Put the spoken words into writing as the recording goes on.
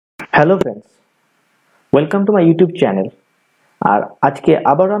Hello friends, welcome to my YouTube channel. আর আজকে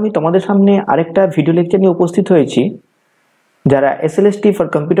আবারও আমি তোমাদের সামনে আরেকটা ভিডিও লেকচার নিয়ে উপস্থিত হয়েছি। যারা SLST for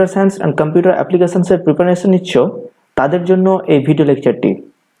computer science and computer অ্যাপ্লিকেশনসের preparation নিচ্ছ তাদের জন্য এই ভিডিও লেকচারটি।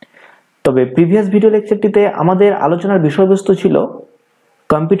 তবে প্রিভিয়াস ভিডিও লেকচারটিতে আমাদের আলোচনার বিষয়বস্তু ছিল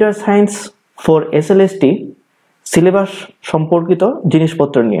computer science for SLST syllabus সম্পর্কিত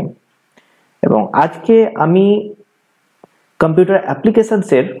জিনিসপত্র নিয়ে, এবং আজকে আমি কম্পিউটার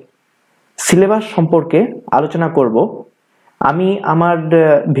অ্যাপ্লিকেশনসের সিলেবাস সম্পর্কে আলোচনা করব। আমি আমার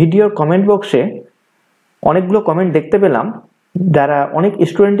ভিডিওর কমেন্ট বক্সে অনেকগুলো কমেন্ট দেখতে পেলাম, যারা অনেক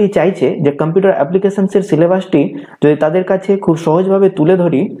স্টুডেন্টই চাইছে যে কম্পিউটার অ্যাপ্লিকেশনসের সিলেবাসটি যদি তাদের কাছে খুব সহজভাবে তুলে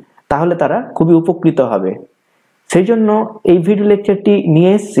ধরি তাহলে তারা খুবই উপকৃত হবে। সেই জন্য এই ভিডিও লেকচারটি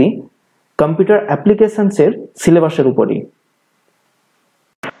নিয়ে এসেছি কম্পিউটার অ্যাপ্লিকেশনসের সিলেবাসের উপরই।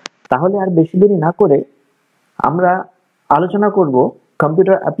 তাহলে আর বেশি দেরি না করে আমরা আলোচনা করব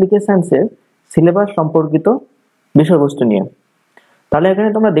কম্পিউটার অ্যাপ্লিকেশনসের সিলেবাস সম্পর্কিত বিষয়বস্তু নিয়ে। তাহলে এখানে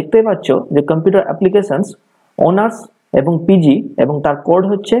তোমরা দেখতেই পাচ্ছ যে কম্পিউটার অ্যাপ্লিকেশনস অনার্স এবং পিজি এবং তার কোড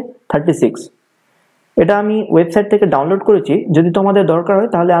হচ্ছে 36। এটা আমি ওয়েবসাইট থেকে ডাউনলোড করেছি, যদি তোমাদের দরকার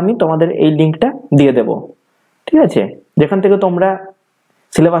হয় তাহলে আমি তোমাদের এই লিঙ্কটা দিয়ে দেব, ঠিক আছে, যেখান থেকে তোমরা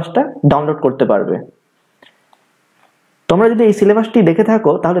সিলেবাসটা ডাউনলোড করতে পারবে। তোমরা যদি এই সিলেবাসটি দেখে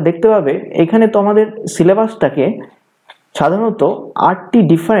থাকো তাহলে দেখতে পাবে এখানে তোমাদের সিলেবাসটাকে সাধারণত 8টি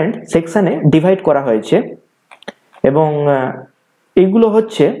ডিফারেন্ট সেকশনে ডিভাইড করা হয়েছে, এবং এইগুলো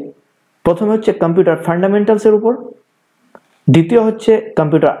হচ্ছে প্রথমে হচ্ছে কম্পিউটার ফান্ডামেন্টালসের উপর, দ্বিতীয় হচ্ছে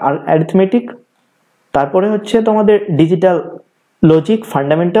কম্পিউটার অ্যারিথমেটিক, তারপরে হচ্ছে তোমাদের ডিজিটাল লজিক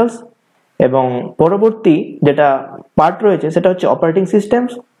ফান্ডামেন্টালস, এবং পরবর্তী যেটা পার্ট রয়েছে সেটা হচ্ছে অপারেটিং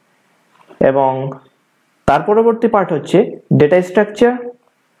সিস্টেমস, এবং তার পরবর্তী পার্ট হচ্ছে ডেটা স্ট্রাকচার,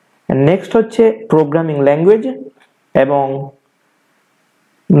 নেক্সট হচ্ছে প্রোগ্রামিং ল্যাঙ্গুয়েজ, এবং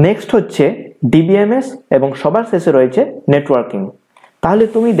নেক্সট হচ্ছে ডিবিএমএস, এবং সবার শেষে রয়েছে নেটওয়ার্কিং। তাহলে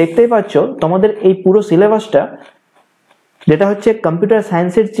তুমি দেখতেই পাচ্ছ তোমাদের এই পুরো সিলেবাসটা, যেটা হচ্ছে কম্পিউটার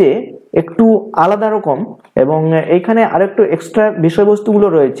সায়েন্সের চেয়ে একটু আলাদা রকম, এবং এইখানে আরেকটু এক্সট্রা বিষয়বস্তুগুলো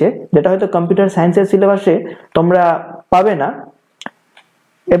রয়েছে যেটা হয়তো কম্পিউটার সায়েন্সের সিলেবাসে তোমরা পাবে না,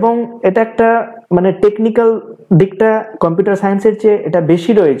 এবং এটা একটা মানে টেকনিক্যাল দিকটা কম্পিউটার সায়েন্সের চেয়ে এটা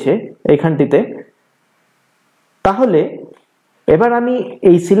বেশি রয়েছে এইখানটিতে। তাহলে এবার আমি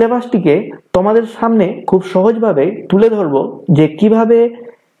এই সিলেবাসটিকে তোমাদের সামনে খুব সহজভাবে তুলে ধরবো যে কিভাবে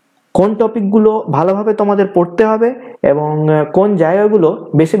কোন টপিকগুলো ভালোভাবে তোমাদের পড়তে হবে এবং কোন জায়গাগুলো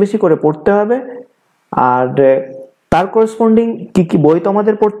বেশি বেশি করে পড়তে হবে, আর তার করসপন্ডিং কি কি বই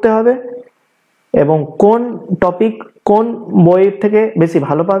তোমাদের পড়তে হবে, এবং কোন টপিক কোন বইয়ের থেকে বেশি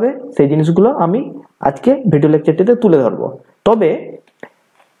ভালো পাবে, সেই জিনিসগুলো আমি আজকে ভিডিও লেকচারটিতে তুলে ধরবো। তবে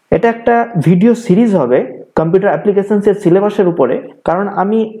এটা একটা ভিডিও সিরিজ হবে কম্পিউটার অ্যাপ্লিকেশনসের সিলেবাসের উপরে, কারণ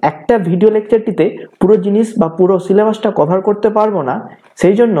আমি একটা ভিডিও লেকচারটিতে পুরো জিনিস বা পুরো সিলেবাসটা কভার করতে পারবো না।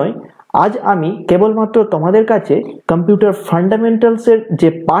 সেই জন্যই আজ আমি কেবলমাত্র তোমাদের কাছে কম্পিউটার ফান্ডামেন্টালসের যে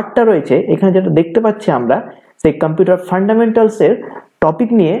পার্টটা রয়েছে এখানে যেটা দেখতে পাচ্ছি আমরা, সেই কম্পিউটার ফান্ডামেন্টালসের টপিক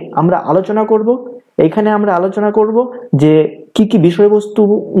নিয়ে আমরা আলোচনা করব। এইখানে আমরা আলোচনা করব যে কি কি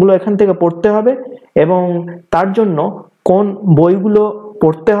বিষয়বস্তুগুলো এখান থেকে পড়তে হবে এবং তার জন্য কোন বইগুলো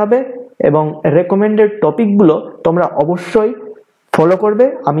পড়তে হবে, এবং রেকমেন্ডেড টপিকগুলো তোমরা অবশ্যই ফলো করবে।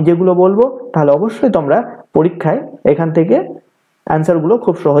 আমি যেগুলো বলবো তাহলে অবশ্যই তোমরা পরীক্ষায় এখান থেকে অ্যান্সারগুলো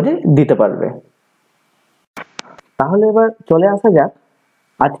খুব সহজে দিতে পারবে। তাহলে এবার চলে আসা যাক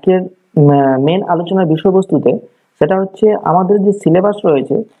আজকের মেন আলোচনার বিষয়বস্তুতে। সেটা হচ্ছে আমাদের যে সিলেবাস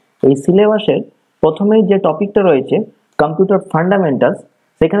রয়েছে, এই সিলেবাসের প্রথমেই যে টপিকটা রয়েছে কম্পিউটার ফান্ডামেন্টালস,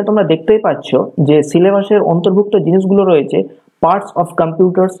 সেখানে তোমরা দেখতেই পাচ্ছ যে সিলেবাসের অন্তর্ভুক্ত জিনিসগুলো রয়েছে parts of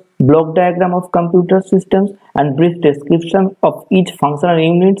computers, block diagram of computer systems and brief description of each functional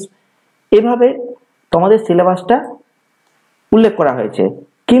units. এভাবে তোমাদের সিলেবাসটা উল্লেখ করা হয়েছে।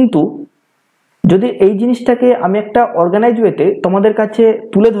 কিন্তু যদি এই জিনিসটাকে আমি একটা অর্গানাইজ ওয়েতে তোমাদের কাছে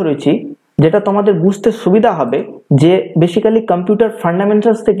তুলে ধরেছি, যেটা তোমাদের বুঝতে সুবিধা হবে যে বেসিক্যালি কম্পিউটার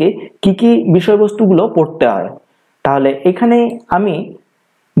ফান্ডামেন্টালস থেকে কি কি বিষয়বস্তুগুলো পড়তে হয়, তাহলে এখানে আমি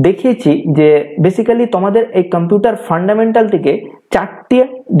দেখিয়েছি যে বেসিক্যালি তোমাদের এই কম্পিউটার ফান্ডামেন্টাল থেকে 4টি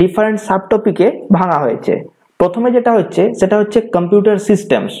ডিফারেন্ট সাব টপিকে ভাঙা হয়েছে। প্রথমে যেটা হচ্ছে সেটা হচ্ছে কম্পিউটার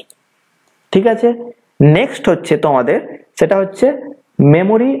সিস্টেমস, ঠিক আছে। নেক্সট হচ্ছে তোমাদের সেটা হচ্ছে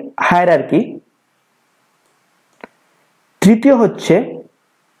মেমোরি হায়ারার্কি। তৃতীয় হচ্ছে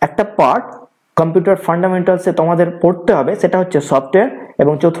একটা পার্ট কম্পিউটার ফান্ডামেন্টালসে তোমাদের পড়তে হবে, সেটা হচ্ছে সফটওয়্যার,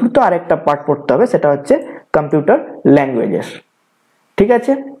 এবং চতুর্থ আরেকটা পার্ট পড়তে হবে সেটা হচ্ছে কম্পিউটার ল্যাঙ্গুয়েজেস, ঠিক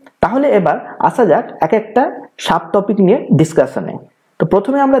আছে। তাহলে এবার আসা যাক এক একটা সাব টপিক নিয়ে ডিসকাশনে। তো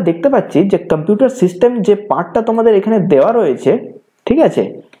প্রথমে আমরা দেখতে পাচ্ছি যে কম্পিউটার সিস্টেম যে পার্টটা তোমাদের এখানে দেওয়া রয়েছে, ঠিক আছে,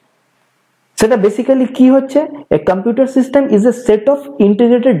 সেটা বেসিক্যালি কি হচ্ছে, a computer system is a set of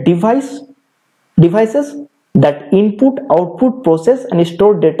integrated devices that input output process and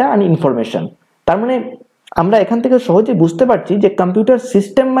store data and information। তার মানে আমরা এখান থেকে সহজে বুঝতে পারছি যে কম্পিউটার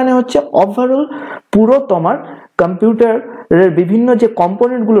সিস্টেম মানে হচ্ছে ওভারঅল পুরো তোমার কম্পিউটারের বিভিন্ন যে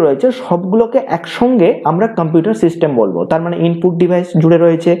কম্পোনেন্ট গুলো রয়েছে সবগুলোকে একসঙ্গে আমরা কম্পিউটার সিস্টেম বলবো। তার মানে ইনপুট ডিভাইস জুড়ে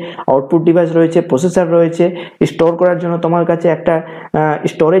রয়েছে, আউটপুট ডিভাইস রয়েছে, প্রসেসর রয়েছে, স্টোর করার জন্য তোমার কাছে একটা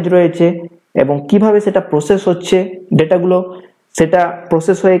স্টোরেজ রয়েছে, এবং কিভাবে সেটা প্রসেস হচ্ছে ডেটাগুলো, সেটা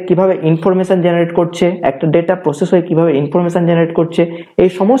প্রসেস হয়ে কিভাবে ইনফরমেশন জেনারেট করছে, একটা ডেটা প্রসেস হয়ে কিভাবে ইনফরমেশন জেনারেট করছে, এই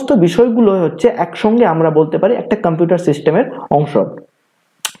সমস্ত বিষয়গুলো হচ্ছে একসঙ্গে আমরা বলতে পারি একটা কম্পিউটার সিস্টেমের অংশ।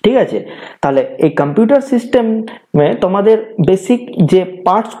 ঠিক আছে, তাহলে এই কম্পিউটার সিস্টেমে তোমাদের বেসিক যে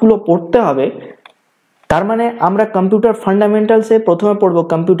পার্টসগুলো পড়তে হবে, তার মানে আমরা কম্পিউটার ফান্ডামেন্টালসে প্রথমে পড়বো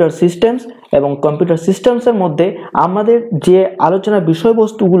কম্পিউটার সিস্টেমস, এবং কম্পিউটার সিস্টেমসের মধ্যে আমাদের যে আলোচনার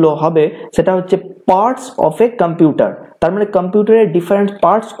বিষয়বস্তুগুলো হবে সেটা হচ্ছে পার্টস অফ এ কম্পিউটার। তার মানে কম্পিউটারের ডিফারেন্ট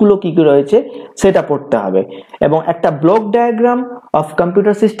পার্টসগুলো কি কি রয়েছে সেটা পড়তে হবে, এবং একটা block diagram of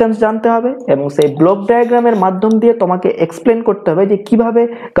computer systems জানতে হবে, এবং সেই ব্লক ডায়াগ্রামের মাধ্যম দিয়ে তোমাকে এক্সপ্লেন করতে হবে যে কিভাবে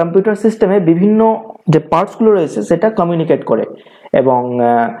কম্পিউটার সিস্টেমে বিভিন্ন যে পার্টসগুলো রয়েছে সেটা কমিউনিকেট করে, এবং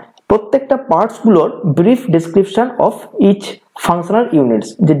প্রত্যেকটা পার্টসগুলোর brief description of each functional units,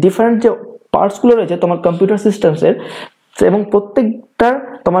 যে ডিফারেন্ট যে পার্টসগুলো রয়েছে তোমার কম্পিউটার সিস্টেমসের, এবং প্রত্যেকটার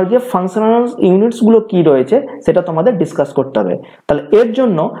তোমার যে ফাংশনাল ইউনিটস গুলো কি রয়েছে সেটা তোমাদের ডিসকাস করতে হবে। তাহলে এর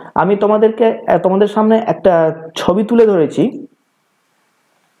জন্য আমি তোমাদের সামনে একটা ছবি তুলে ধরেছি,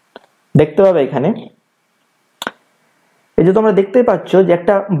 দেখতে পাবে এখানে। এই যে তোমরা দেখতেই পাচ্ছ যে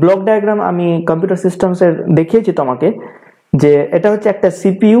একটা ব্লক ডায়াগ্রাম আমি কম্পিউটার সিস্টেমসের দেখিয়েছি তোমাকে, যে এটা হচ্ছে একটা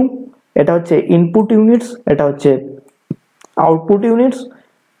সিপিইউ, এটা হচ্ছে ইনপুট ইউনিটস, এটা হচ্ছে আউটপুট ইউনিটস,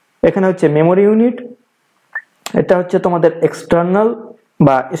 এখানে হচ্ছে মেমোরি ইউনিট, এটা হচ্ছে তোমাদের এক্সটার্নাল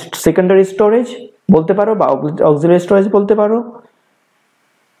বা সেকেন্ডারি স্টোরেজ বলতে পারো, বা অক্সিলারি স্টোরেজ বলতে পারো।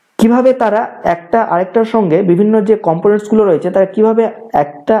 কিভাবে তারা একটা আরেকটার সঙ্গে বিভিন্ন যে কম্পোনেন্টস গুলো রয়েছে তারা কিভাবে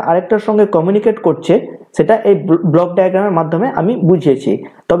একটা আরেকটার সঙ্গে কমিউনিকেট করছে সেটা এই ব্লক ডায়াগ্রামের মাধ্যমে আমি বুঝিয়েছি।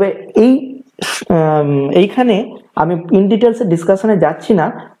 তবে এইখানে আমি ইন ডিটেলসে ডিসকাশনে যাচ্ছি না,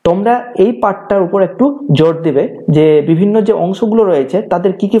 তোমরা এই পার্টটার উপর একটু জোর দিবে যে বিভিন্ন যে অংশগুলো রয়েছে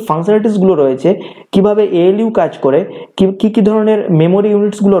তাদের কি কি ফাংশনালিটিস গুলো রয়েছে, কিভাবে এএলইউ কাজ করে, কি কি ধরনের মেমোরি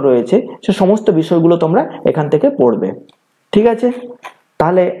ইউনিটস গুলো রয়েছে, সে সমস্ত বিষয়গুলো তোমরা এখান থেকে পড়বে। ঠিক আছে,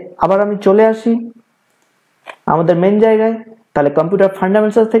 তাহলে আবার আমি চলে আসি আমাদের মেন জায়গায়। তাহলে কম্পিউটার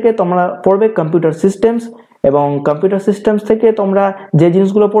ফান্ডামেন্টালস থেকে তোমরা পড়বে কম্পিউটার সিস্টেমস, এবং কম্পিউটার সিস্টেমস থেকে তোমরা যে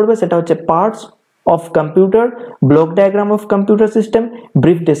জিনিসগুলো পড়বে সেটা হচ্ছে parts of computer, block diagram of computer system,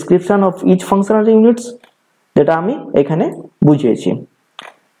 brief description of each functional units, যেটা আমি এখানে বুঝিয়েছি।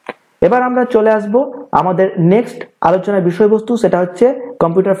 এবার আমরা চলে আসব আমাদের নেক্সট আলোচনার বিষয়বস্তু, সেটা হচ্ছে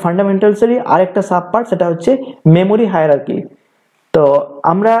কম্পিউটার ফান্ডামেন্টালসেরই আরেকটা সাব পার্ট, সেটা হচ্ছে মেমোরি হায়ারার্কি। তো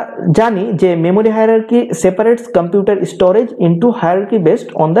আমরা জানি যে memory hierarchy separates computer storage into hierarchy based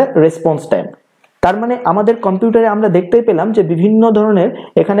on the response time. তার মানে আমাদের কম্পিউটারে আমরা দেখতেই পেলাম যে বিভিন্ন ধরনের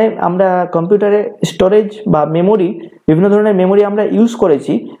এখানে আমরা কম্পিউটারে স্টোরেজ বা মেমোরি, বিভিন্ন ধরনের মেমোরি আমরা ইউজ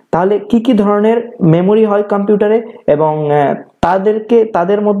করেছি। তাহলে কি কি ধরনের মেমোরি হয় কম্পিউটারে, এবং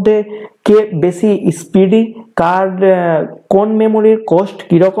তাদের মধ্যে কে বেশি স্পিডি, কোন মেমোরির কস্ট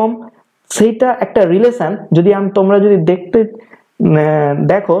কিরকম, সেইটা একটা রিলেশন যদি তোমরা যদি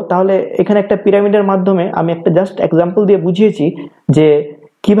দেখো, তাহলে এখানে একটা পিরামিডের মাধ্যমে আমি একটা জাস্ট এক্সাম্পল দিয়ে বুঝিয়েছি যে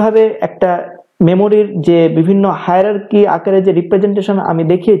কিভাবে একটা মেমোরির যে বিভিন্ন হায়ারার্কি আকারে যে রিপ্রেজেন্টেশন আমি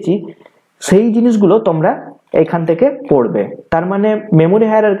দেখিয়েছি সেই জিনিসগুলো তোমরা এখান থেকে পড়বে। তার মানে মেমোরি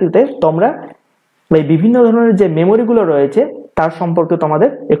হায়ারার্কিতে তোমরা এই বিভিন্ন ধরনের যে মেমোরিগুলো রয়েছে তার সম্পর্কে তোমাদের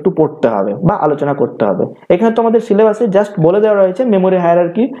একটু পড়তে হবে বা আলোচনা করতে হবে। এখানে তোমাদের সিলেবাসে জাস্ট বলে দেওয়া রয়েছে মেমোরি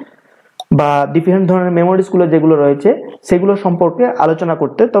হায়ারার্কি বা ডিফারেন্ট ধরনের মেমোরিজ গুলো যেগুলো রয়েছে সেগুলো সম্পর্কে আলোচনা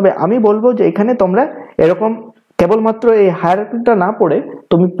করতে। তবে আমি বলবো যে এখানে তোমরা এরকম কেবলমাত্র এই হায়ারার্কিটা না পড়ে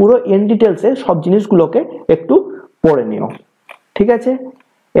তুমি পুরো ইন ডিটেলসে সব জিনিসগুলোকে একটু পড়ে নিও। ঠিক আছে,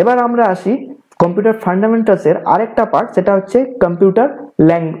 এবার আমরা আসি কম্পিউটার ফান্ডামেন্টালস এর আরেকটা পার্ট, সেটা হচ্ছে কম্পিউটার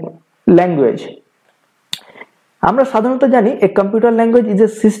ল্যাঙ্গুয়েজ। আমরা সাধারণত জানি a computer language is a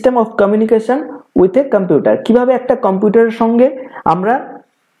system of communication with a computer. কিভাবে একটা কম্পিউটারের সঙ্গে আমরা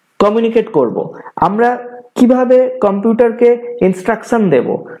কমিউনিকেট করব, আমরা কিভাবে কম্পিউটারকে ইনস্ট্রাকশন দেব,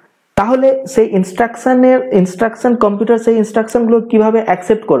 তাহলে সেই ইনস্ট্রাকশন কম্পিউটার সেই ইনস্ট্রাকশনগুলো কিভাবে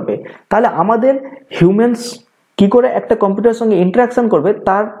অ্যাকসেপ্ট করবে, তাহলে আমাদের হিউম্যানস কি করে একটা কম্পিউটারের সঙ্গে ইন্টারাকশন করবে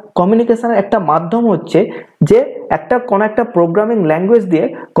তার কমিউনিকেশনের একটা মাধ্যম হচ্ছে যে কোনো একটা প্রোগ্রামিং ল্যাঙ্গুয়েজ দিয়ে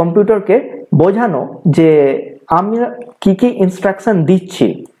কম্পিউটারকে বোঝানো যে আমি কি কি ইনস্ট্রাকশন দিচ্ছি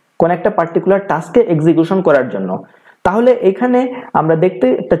কোন একটা পার্টিকুলার টাস্কে এক্সিকিউশন করার জন্য। তাহলে এখানে আমরা দেখতে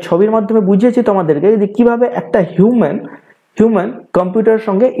একটা ছবির মাধ্যমে বুঝিয়েছি তোমাদেরকে যে কিভাবে একটা হিউম্যান কম্পিউটারের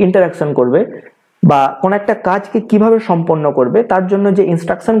সঙ্গে ইন্টারাকশন করবে বা কোন একটা কাজকে কিভাবে সম্পন্ন করবে, তার জন্য যে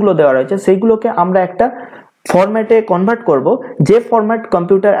ইনস্ট্রাকশন গুলো দেওয়া রয়েছে সেইগুলোকে আমরা একটা ফরম্যাটে কনভার্ট করব, যে ফরম্যাট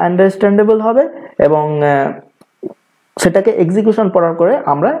কম্পিউটার আন্ডারস্ট্যান্ডেবল হবে এবং সেটাকে এক্সিকিউশন করার করে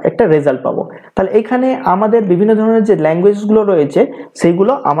আমরা একটা রেজাল্ট পাবো। তাহলে এখানে আমাদের বিভিন্ন ধরনের যে ল্যাঙ্গুয়েজ গুলো রয়েছে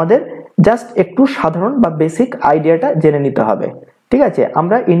সেইগুলো আমাদের জাস্ট একটু সাধারণ বা বেসিক আইডিয়াটা জেনে নিতে হবে। ঠিক আছে,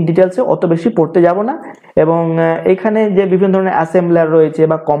 আমরা ইন ডিটেলসে অত বেশি পড়তে যাব না, এবং এখানে যে বিভিন্ন ধরনের অ্যাসেম্বলার রয়েছে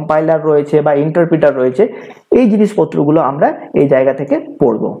বা কম্পাইলার রয়েছে বা ইন্টারপ্রিটার রয়েছে, এই জিনিসপত্রগুলো আমরা এই জায়গা থেকে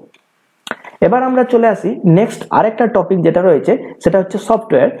পড়বো। এবার আমরা চলে আসি নেক্সট আরেকটা টপিক যেটা রয়েছে, সেটা হচ্ছে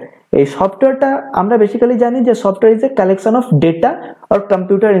সফটওয়্যার। এই সফটওয়্যারটা আমরা বেসিক্যালি জানি যে software is a collection of data or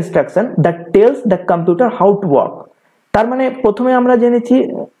computer instruction that tells the computer how to work. তার মানে প্রথমে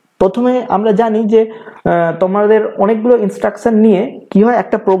আমরা জানি যে তোমাদের অনেকগুলো ইনস্ট্রাকশন নিয়ে কি হয়,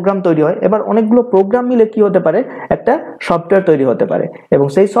 একটা প্রোগ্রাম তৈরি হয়। এবার অনেকগুলো প্রোগ্রাম মিলে কি হতে পারে, একটা সফটওয়্যার তৈরি হতে পারে, এবং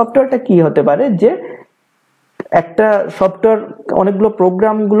সেই সফটওয়্যারটা কি হতে পারে, যে একটা সফটওয়্যার অনেকগুলো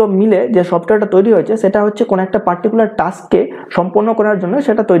প্রোগ্রামগুলো মিলে যে সফটওয়্যারটা তৈরি হয়েছে সেটা হচ্ছে কোন একটা পার্টিকুলার টাস্ককে সম্পন্ন করার জন্য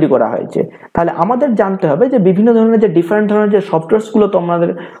সেটা তৈরি করা হয়েছে। তাহলে আমাদের জানতে হবে যে বিভিন্ন ধরনের যে ডিফারেন্ট ধরনের যে সফটওয়্যারগুলো তোমাদের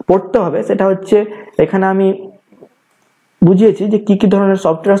পড়তে হবে, সেটা হচ্ছে এখানে আমি বুঝিয়েছি যে কি কি ধরনের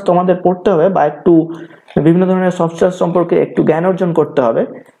সফটওয়্যার তোমাদের পড়তে হবে বা একটু বিভিন্ন ধরনের সফটওয়্যার সম্পর্কে একটু জ্ঞান অর্জন করতে হবে।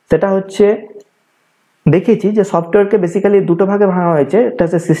 সেটা হচ্ছে দেখেছি যে সফটওয়্যারকে বেসিক্যালি দুটো ভাগে ভাঙা হয়েছে, একটা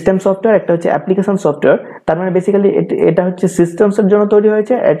হচ্ছে সিস্টেম সফটওয়্যার, একটা হচ্ছে অ্যাপ্লিকেশন সফটওয়্যার। তার মানে বেসিক্যালি এটা হচ্ছে সিস্টেমসের জন্য তৈরি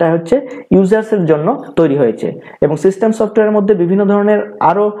হয়েছে, এটা হচ্ছে ইউজার্সের জন্য তৈরি হয়েছে। এবং সিস্টেম সফটওয়্যারের মধ্যে বিভিন্ন ধরনের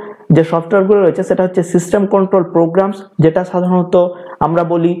আরো যে সফটওয়্যারগুলো রয়েছে সেটা হচ্ছে সিস্টেম কন্ট্রোল প্রোগ্রামস, যেটা সাধারণত আমরা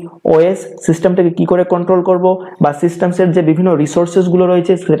বলি ওএস, সিস্টেমটাকে কি করে কন্ট্রোল করব, বা সিস্টেমসের যে বিভিন্ন রিসোর্সেস গুলো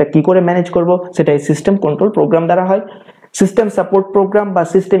রয়েছে সেটা কি করে ম্যানেজ করব, সেটা এই সিস্টেম কন্ট্রোল প্রোগ্রাম দ্বারা হয়। সিস্টেম সাপোর্ট প্রোগ্রাম বা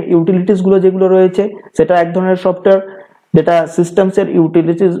সিস্টেম ইউটিলিটিস গুলো যেগুলো রয়েছে সেটা এক ধরনের সফটওয়্যার, যেটা সিস্টেমস এর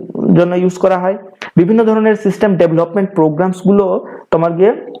ইউটিলিটিস জন্য ইউজ করা হয়। বিভিন্ন ধরনের সিস্টেম ডেভেলপমেন্ট প্রোগ্রামস গুলো তোমার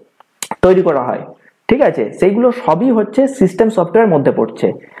গিয়ে তৈরি করা হয়। ঠিক আছে, সেইগুলো সবই হচ্ছে সিস্টেম সফটওয়্যারের মধ্যে পড়ছে।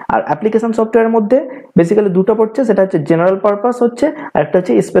 আর অ্যাপ্লিকেশন সফটওয়্যারের মধ্যে বেসিক্যালি দুটো পড়ছে, সেটা হচ্ছে জেনারেল পারপাস হচ্ছে, আর একটা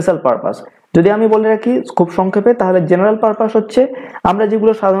হচ্ছে স্পেশাল পারপাস। যদি আমি বলে রাখি খুব সংক্ষেপে, তাহলে জেনারেল পারপাস হচ্ছে আমরা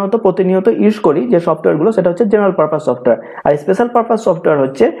যেগুলো সাধারণত প্রতিনিয়ত ইউজ করি যে সফটওয়্যারগুলো, সেটা হচ্ছে জেনারেল পারপাস সফটওয়্যার। আর স্পেশাল পারপাস সফটওয়্যার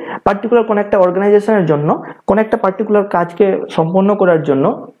হচ্ছে পার্টিকুলার কোন একটা অর্গানাইজেশনের জন্য কোন একটা পার্টিকুলার কাজকে সম্পন্ন করার জন্য,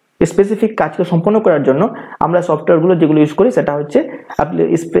 স্পেসিফিক কাজকে সম্পন্ন করার জন্য আমরা সফটওয়্যারগুলো যেগুলো ইউজ করি সেটা হচ্ছে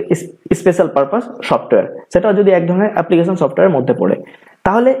স্পেশাল পারপাস সফটওয়্যার। সেটা যদি এক ধরনের অ্যাপ্লিকেশন সফটওয়্যারের মধ্যে পড়ে।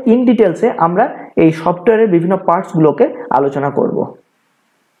 তাহলে ইন ডিটেলসে আমরা এই সফটওয়্যারের বিভিন্ন পার্টস গুলোকে আলোচনা করব।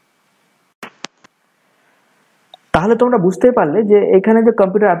 তাহলে তোমরা বুঝতেই পারলে যে এখানে যে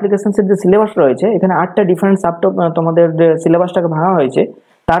কম্পিউটার অ্যাপ্লিকেশনস এর যে সিলেবাস রয়েছে, এখানে 8টা ডিফারেন্ট তোমাদের যে সিলেবাসটাকে ভাঙা হয়েছে।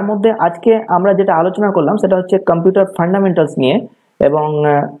 তার মধ্যে আজকে আমরা যেটা আলোচনা করলাম সেটা হচ্ছে কম্পিউটার ফান্ডামেন্টালস নিয়ে, এবং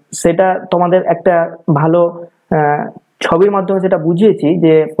সেটা তোমাদের একটা ভালো ছবির মাধ্যমে যেটা বুঝিয়েছি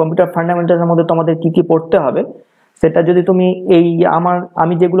যে কম্পিউটার ফান্ডামেন্টালস এর মধ্যে তোমাদের কি কি পড়তে হবে। সেটা যদি তুমি এই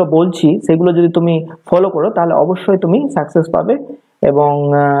আমি যেগুলো বলছি সেগুলো যদি তুমি ফলো করো তাহলে অবশ্যই তুমি সাকসেস পাবে। এবং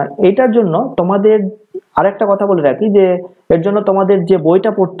এটার জন্য তোমাদের আরেকটা কথা বলে রাখি যে এর জন্য তোমাদের যে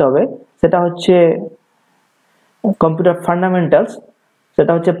বইটা পড়তে হবে সেটা হচ্ছে কম্পিউটার ফান্ডামেন্টালস,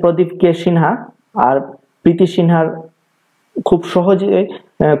 সেটা হচ্ছে প্রদীপ কে সিনহা আর প্রীতি সিনহার। খুব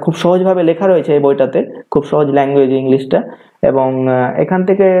সহজভাবে লেখা রয়েছে এই বইটাতে, খুব সহজ ল্যাঙ্গুয়েজ ইংলিশটা। এবং এখান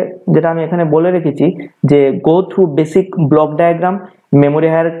থেকে যেটা আমি এখানে বলে রেখেছি যে go through basic block diagram, memory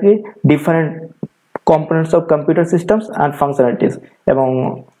hierarchy, different components of computer systems and functionalities, এবং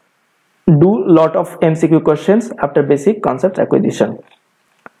do lot of MCQ questions after basic concepts acquisition।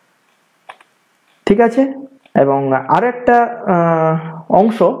 ঠিক আছে, এবং আর একটা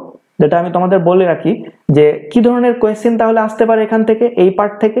অংশ যেটা আমি তোমাদের বলে রাখি যে কি ধরনের কোয়েশ্চেন তাহলে আসতে পারে এখান থেকে, এই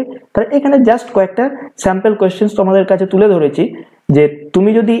পার্ট থেকে। তাহলে এখানে জাস্ট কয়েকটা স্যাম্পল কোয়েশ্চেন্স তোমাদের কাছে তুলে ধরেছি যে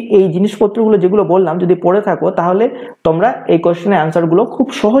তুমি যদি এই জিনিসপত্রগুলো যেগুলো বললাম যদি পড়ে থাকো তাহলে তোমরা এই কোয়েশ্চেনের অ্যান্সার গুলো খুব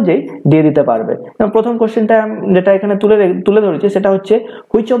সহজেই দিয়ে দিতে পারবে। প্রথম কোয়েশ্চেনটা যেটা এখানে তুলে ধরেছি সেটা হচ্ছে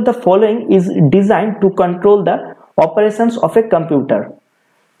which of the following is design to control the operations of a computer.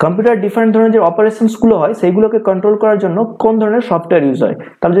 Computer different ধরনের যে অপারেশনস গুলো হয় সেইগুলোকে কন্ট্রোল করার জন্য কোন ধরনের সফটওয়্যার ইউজ হয়।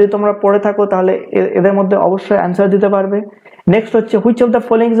 তাহলে যদি তোমরা পড়ে থাকো তাহলে এদের মধ্যে অবশ্যই অ্যান্সার দিতে পারবে। নেক্সট হচ্ছে which of the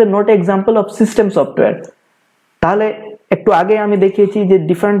following is not example of system software. তাহলে একটু আগে আমি দেখিয়েছি যে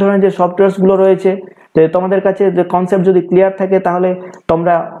ডিফারেন্ট ধরনের যে সফটওয়্যারস গুলো রয়েছে, যে তোমাদের কাছে যে কনসেপ্ট যদি ক্লিয়ার থাকে তাহলে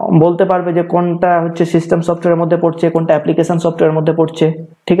তোমরা বলতে পারবে যে কোনটা হচ্ছে সিস্টেম সফটওয়্যারের মধ্যে পড়ছে, কোনটা অ্যাপ্লিকেশন সফটওয়্যারের মধ্যে পড়ছে।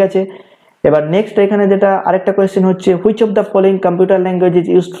 ঠিক আছে, এবার নেক্সট এখানে যেটা আরেকটা কোয়েশ্চেন হচ্ছে which of the following computer language is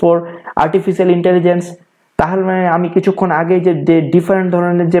used for artificial intelligence. তাহলে মানে আমি কিছুক্ষণ আগে যে ডিফারেন্ট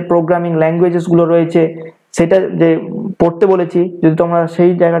ধরনের যে প্রোগ্রামিং ল্যাঙ্গুয়েজেস গুলো রয়েছে সেটা যে পড়তে বলেছি, যদি তোমরা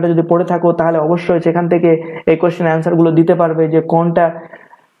সেই জায়গাটা যদি পড়ে থাকো তাহলে অবশ্যই সেখান থেকে এই কোশ্চেন অ্যান্সার গুলো দিতে পারবে যে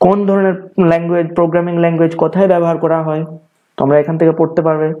কোন ধরনের ল্যাঙ্গুয়েজ, প্রোগ্রামিং ল্যাঙ্গুয়েজ কোথায় ব্যবহার করা হয়, তোমরা এখান থেকে পড়তে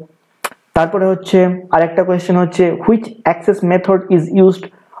পারবে। তারপরে হচ্ছে আরেকটা কোয়েশ্চেন হচ্ছে which access method is used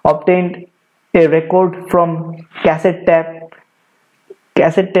obtained A record from cassette tap.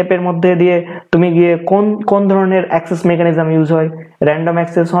 Cassette ট্যাপের মধ্যে দিয়ে তুমি গিয়ে কোন ধরনের অ্যাক্সেস মেকানিজম ইউজ হয়, র্যান্ডম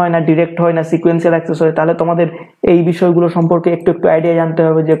অ্যাক্সেস হয় না ডিরেক্ট হয় না সিকোয়েন্সিয়াল অ্যাক্সেস হয়। তাহলে তোমাদের এই বিষয়গুলো সম্পর্কে একটু আইডিয়া জানতে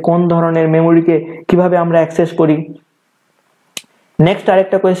হবে যে কোন ধরনের মেমোরিকে কিভাবে আমরা অ্যাক্সেস করি। নেক্সট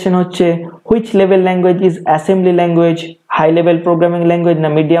আরেকটা কোয়েশ্চেন হচ্ছে which level language is assembly language, high level programming language না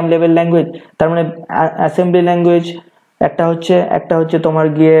মিডিয়াম লেভেল ল্যাঙ্গুয়েজ। তার মানে অ্যাসেম্বলি ল্যাঙ্গুয়েজ একটা হচ্ছে তোমার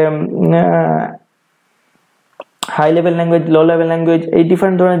গিয়ে high level language, low level language, এই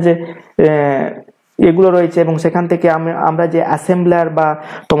ডিফারেন্ট ধরনের যে এগুলো রয়েছে এবং সেখান থেকে আমরা যে অ্যাসেম্বলার বা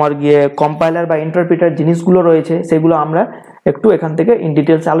তোমার গিয়ে কম্পাইলার বা ইন্টারপ্রিটার জিনিসগুলো রয়েছে সেগুলো আমরা একটু এখান থেকে ইন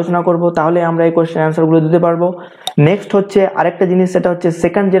ডিটেলস আলোচনা করব, তাহলে আমরা এই কোশ্চেন অ্যান্সার গুলো দিতে পারবো। নেক্সট হচ্ছে আরেকটা জিনিস, সেটা হচ্ছে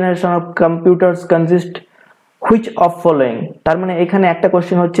second generation of computers consist which of following. তার মানে এখানে একটা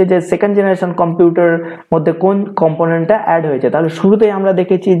কোশ্চেন হচ্ছে যে সেকেন্ড জেনারেশন কম্পিউটার মধ্যে কোন কম্পোনেন্টটা অ্যাড হয়েছে। তাহলে শুরুতেই আমরা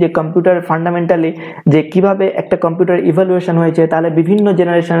দেখেছি যে কম্পিউটার ফান্ডামেন্টালি যে কিভাবে একটা কম্পিউটার ইভ্যালুয়েশন হয়েছে, তাহলে বিভিন্ন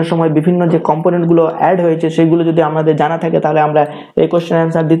জেনারেশনের সময় বিভিন্ন যে কম্পোনেন্ট গুলো অ্যাড হয়েছে সেগুলো যদি আমাদের জানা থাকে তাহলে আমরা এই কোশ্চেন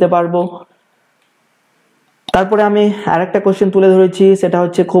অ্যান্সার দিতে পারবো। তারপরে আমি আরেকটা কোশ্চেন তুলে ধরেছি, সেটা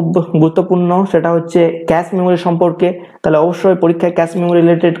হচ্ছে খুব গুরুত্বপূর্ণ, সেটা হচ্ছে ক্যাশ মেমোরি সম্পর্কে। তাহলে অবশ্যই পরীক্ষায় ক্যাশ মেমোরি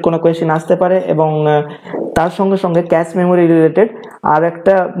রিলেটেড কোনো কোয়েশ্চেন আসতে পারে এবং তার সঙ্গে সঙ্গে ক্যাশ মেমোরি রিলেটেড আর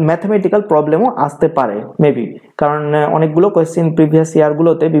একটা ম্যাথমেটিক্যাল প্রবলেমও আসতে পারে মেবি, কারণ অনেকগুলো কোয়েশ্চেন প্রিভিয়াস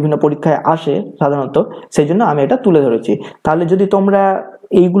ইয়ারগুলোতে বিভিন্ন পরীক্ষায় আসে সাধারণত, সেই জন্য আমি এটা তুলে ধরেছি। তাহলে যদি তোমরা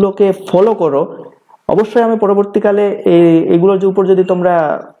এইগুলোকে ফলো করো, অবশ্যই আমি পরবর্তীকালে এইগুলোর উপর যদি তোমরা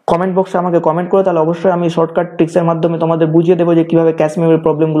কমেন্ট বক্সে আমাকে কমেন্ট করো তাহলে অবশ্যই আমি শর্টকাট ট্রিক্সের মাধ্যমে তোমাদের বুঝিয়ে দেবো যে কিভাবে ক্যাশ মেমোরি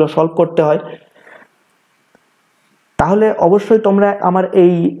প্রবলেমগুলো সলভ করতে হয়। তাহলে অবশ্যই তোমরা আমার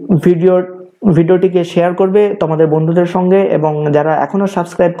এই ভিডিওটিকে শেয়ার করবে তোমাদের বন্ধুদের সঙ্গে, এবং যারা এখনো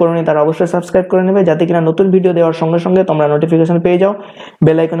সাবস্ক্রাইব করোনি তারা অবশ্যই সাবস্ক্রাইব করে নেবে, যাতে কিনা নতুন ভিডিও দেওয়ার সঙ্গে সঙ্গে তোমরা নোটিফিকেশন পেয়ে যাও।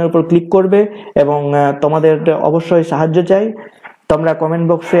 বেল আইকনের উপর ক্লিক করবে এবং তোমাদের অবশ্যই সাহায্য চাই, তোমরা কমেন্ট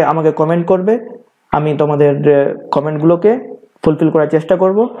বক্সে আমাকে কমেন্ট করবে, আমি তোমাদের কমেন্টগুলোকে ফুলফিল করার চেষ্টা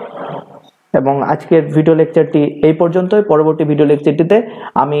করব। এবং আজকের ভিডিও লেকচারটি এই পর্যন্তই। পরবর্তী ভিডিও লেকচারটিতে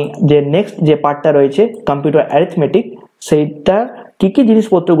আমি যে নেক্সট যে পার্টটা রয়েছে কম্পিউটার অ্যারিথমেটিক, সেইটা কি কি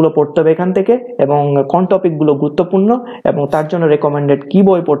জিনিসপত্রগুলো পড়তে হবে এখান থেকে এবং কোন টপিকগুলো গুরুত্বপূর্ণ এবং তার জন্য রেকমেন্ডেড কি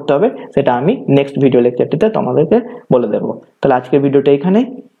বই পড়তে হবে সেটা আমি নেক্সট ভিডিও লেকচারটিতে তোমাদেরকে বলে দেবো। তাহলে আজকের ভিডিওটা এখানেই।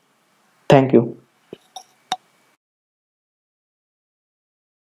 Thank you.